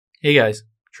Hey guys,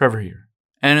 Trevor here.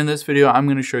 And in this video, I'm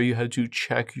going to show you how to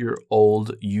check your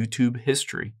old YouTube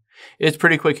history. It's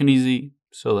pretty quick and easy,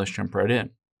 so let's jump right in.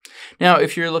 Now,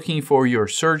 if you're looking for your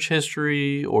search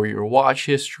history or your watch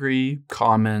history,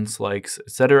 comments, likes,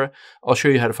 etc., I'll show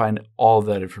you how to find all of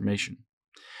that information.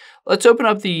 Let's open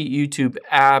up the YouTube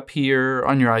app here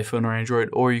on your iPhone or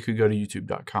Android, or you could go to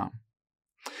youtube.com.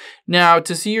 Now,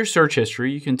 to see your search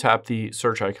history, you can tap the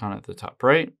search icon at the top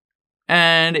right.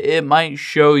 And it might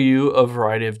show you a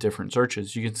variety of different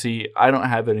searches. You can see I don't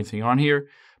have anything on here,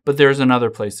 but there's another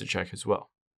place to check as well.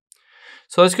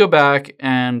 So let's go back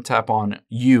and tap on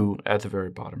You at the very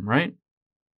bottom, right?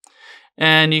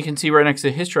 And you can see right next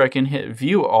to history, I can hit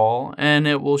View All, and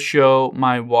it will show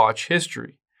my watch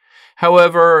history.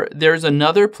 However, there's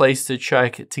another place to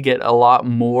check to get a lot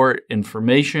more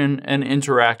information and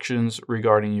interactions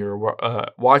regarding your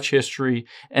watch history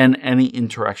and any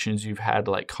interactions you've had,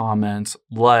 like comments,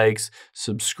 likes,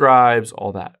 subscribes,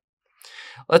 all that.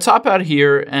 Let's hop out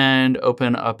here and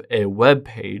open up a web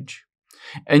page.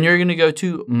 And you're going to go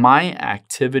to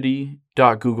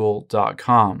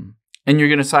myactivity.google.com. And you're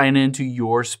going to sign into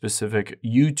your specific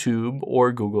YouTube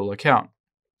or Google account.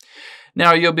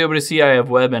 Now you'll be able to see I have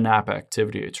web and app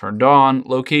activity turned on,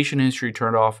 location history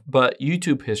turned off, but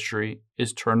YouTube history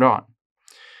is turned on.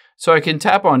 So I can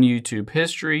tap on YouTube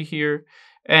history here,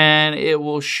 and it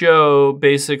will show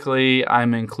basically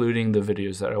I'm including the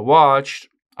videos that I watched.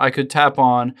 I could tap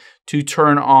on to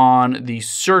turn on the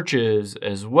searches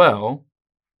as well.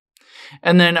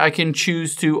 And then I can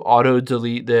choose to auto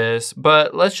delete this,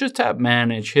 but let's just tap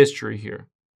manage history here.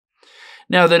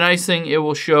 Now, the nice thing, it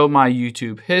will show my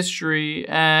YouTube history,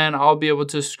 and I'll be able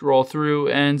to scroll through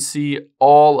and see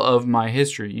all of my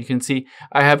history. You can see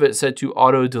I have it set to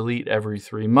auto delete every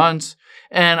 3 months,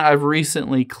 and I've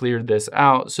recently cleared this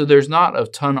out. So there's not a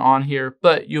ton on here,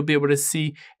 but you'll be able to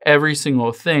see every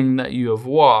single thing that you have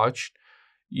watched.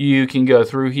 You can go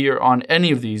through here on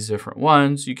any of these different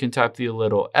ones. You can tap the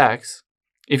little X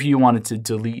if you wanted to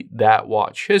delete that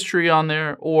watch history on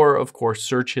there, or of course,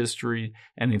 search history,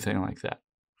 anything like that.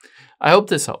 I hope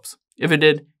this helps. If it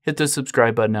did, hit the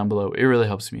subscribe button down below. It really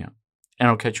helps me out. And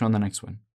I'll catch you on the next one.